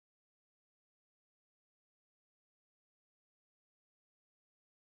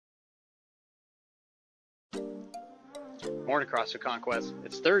Morning, CrossFit Conquest.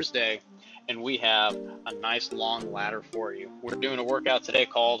 It's Thursday, and we have a nice long ladder for you. We're doing a workout today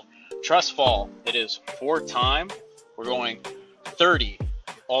called Trust Fall. It is 4 time. We're going 30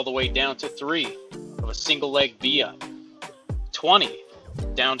 all the way down to 3 of a single leg V-up, 20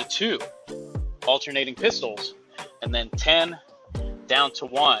 down to 2 alternating pistols, and then 10 down to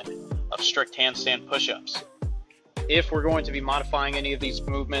 1 of strict handstand push-ups. If we're going to be modifying any of these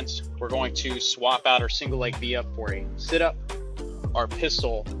movements, we're going to swap out our single leg V-up for a sit-up, our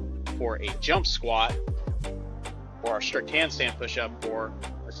pistol for a jump squat, or our strict handstand push-up for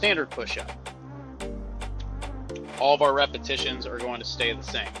a standard push-up. All of our repetitions are going to stay the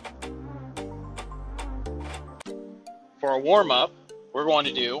same. For our warm-up, we're going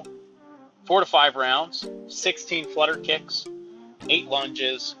to do 4 to 5 rounds, 16 flutter kicks, 8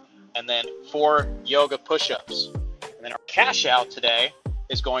 lunges, and then 4 yoga push-ups. And then our cash out today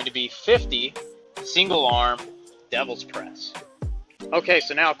is going to be 50 single arm devil's press. Okay,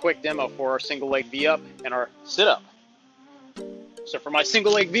 so now a quick demo for our single leg V-up and our sit-up. So for my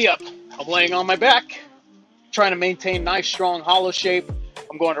single leg V-up, I'm laying on my back, trying to maintain nice strong hollow shape.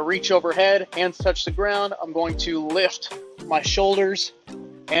 I'm going to reach overhead, hands touch the ground. I'm going to lift my shoulders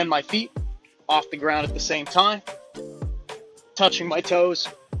and my feet off the ground at the same time, touching my toes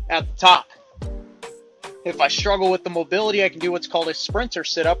at the top. If I struggle with the mobility, I can do what's called a sprinter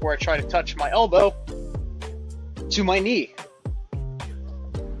sit-up, where I try to touch my elbow to my knee.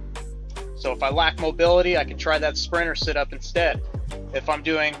 So if I lack mobility, I can try that sprinter sit-up instead. If I'm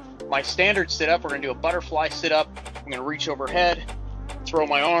doing my standard sit-up, we're gonna do a butterfly sit-up. I'm gonna reach overhead, throw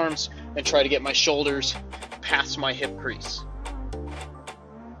my arms, and try to get my shoulders past my hip crease.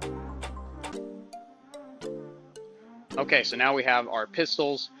 Okay, so now we have our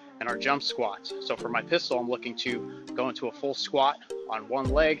pistols and our jump squats. So for my pistol, I'm looking to go into a full squat on one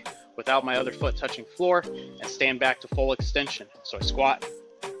leg without my other foot touching floor and stand back to full extension. So I squat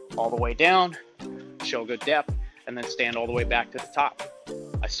all the way down, show good depth, and then stand all the way back to the top.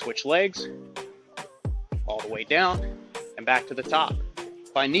 I switch legs all the way down and back to the top.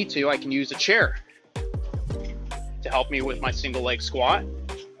 If I need to, I can use a chair to help me with my single leg squat.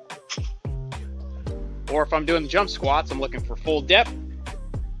 Or if I'm doing the jump squats, I'm looking for full depth,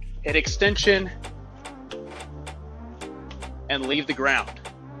 hit extension, and leave the ground.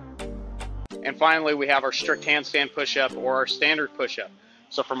 And finally, we have our strict handstand push-up or our standard push-up.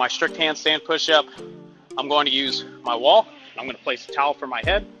 So for my strict handstand push-up, I'm going to use my wall. I'm going to place a towel for my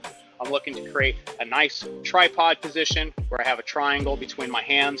head. I'm looking to create a nice tripod position where I have a triangle between my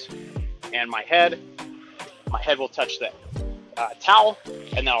hands and my head. My head will touch the towel,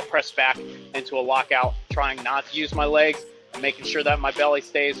 and then I'll press back into a lockout, trying not to use my legs and making sure that my belly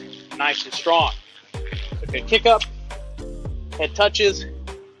stays nice and strong. So good kick up, head touches,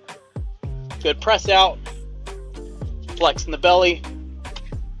 good press out, flexing the belly,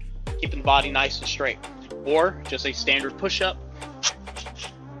 keeping the body nice and straight. Or just a standard push-up,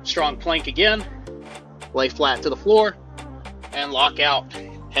 strong plank again, lay flat to the floor, and lock out.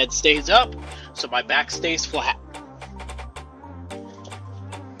 Head stays up, so my back stays flat.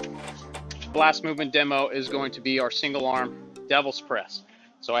 The last movement demo is going to be our single arm devil's press.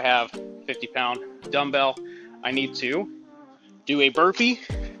 So I have 50-pound dumbbell. I need to do a burpee,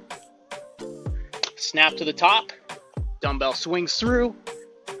 snap to the top, dumbbell swings through,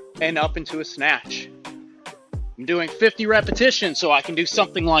 and up into a snatch. I'm doing 50 repetitions, so I can do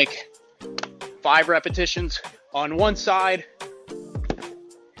something like 5 repetitions on one side,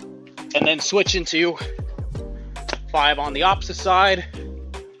 and then switch into 5 on the opposite side.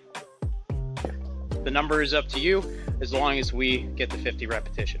 The number is up to you, as long as we get the 50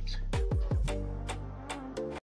 repetitions.